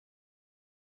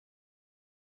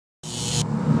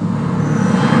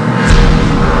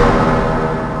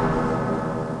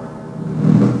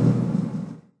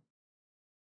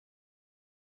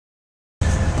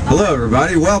Hello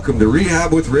everybody, welcome to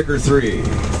Rehab with Ricker 3.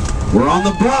 We're on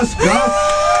the bus, Gus!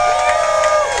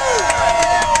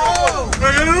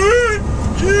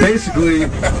 Basically,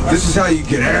 this is how you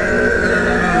get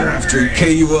after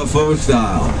KUFO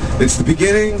style. It's the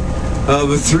beginning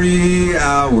of a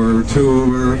 3-hour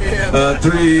tour, a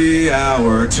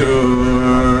 3-hour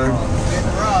tour.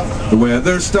 The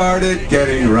weather started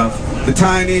getting rough, the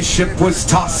tiny ship was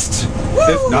tossed.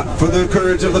 If not for the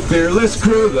courage of the fearless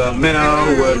crew, the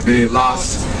minnow would be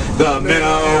lost. The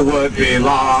minnow would be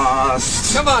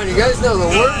lost. Come on, you guys know the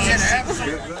words.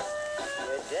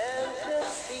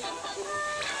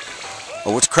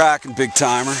 Oh, what's cracking, big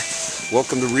timer?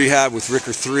 Welcome to Rehab with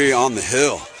Ricker 3 on the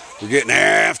hill. We're getting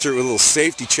after it with a little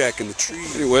safety check in the tree.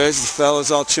 Anyways, the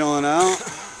fellas all chilling out.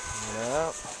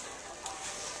 Yep.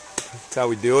 That's how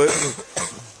we do it.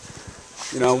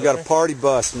 You know, we got a party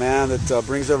bus, man, that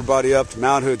brings everybody up to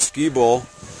Mount Hood Skibowl.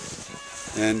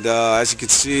 And as you can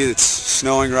see, it's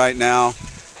snowing right now.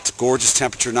 It's a gorgeous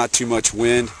temperature, not too much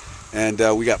wind. And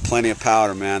we got plenty of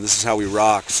powder, man. This is how we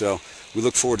rock. So we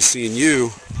look forward to seeing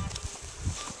you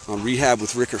on Rehab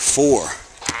with Ricker 4.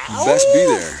 You best be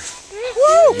there.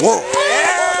 Whoa.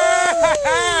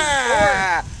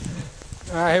 Yeah.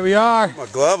 All right, here we are. Put my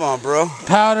glove on, bro.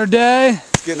 Powder day.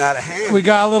 It's getting out of hand. We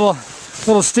got a little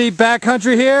steep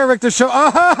backcountry here. Richter show.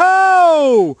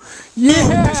 Oh,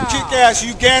 yeah. This kick-ass,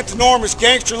 enormous,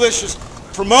 gangsterlicious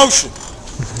promotion.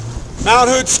 Mount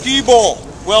Hood Skibowl,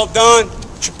 well done.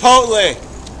 Chipotle,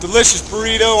 delicious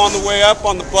burrito on the way up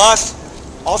on the bus.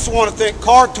 Also want to thank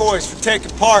Car Toys for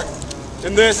taking part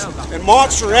in this, and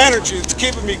Monster Energy that's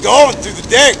keeping me going through the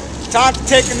day. Time to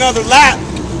take another lap.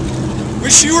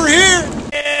 Wish you were here.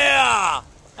 Yeah.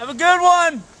 Have a good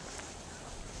one.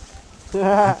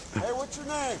 Hey, what's your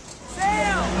name?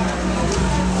 Sam!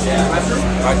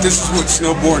 Alright, this is what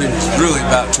snowboarding is really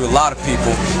about to a lot of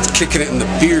people. It's kicking it in the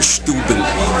beer stuben.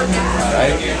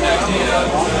 Right?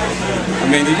 I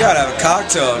mean, you gotta have a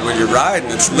cocktail when you're riding.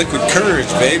 It's liquid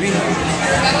courage, baby.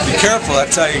 Be careful,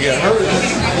 that's how you get hurt.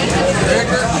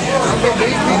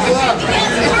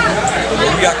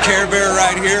 We got Care Bear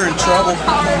right here in trouble.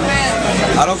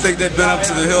 I don't think they've been up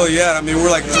to the hill yet. I mean, we're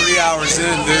like 3 hours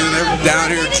in, dude. They're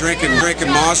down here drinking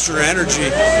Monster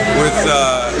Energy with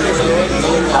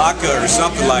vodka or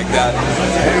something like that.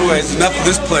 Anyways, enough of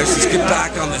this place. Let's get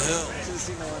back on the hill.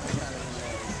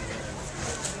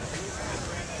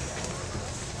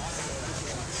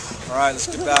 All right, let's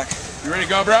get back. You ready to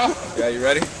go, bro? Yeah, you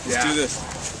ready? Let's do this.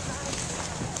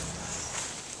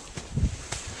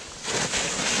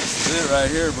 This is it right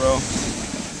here, bro.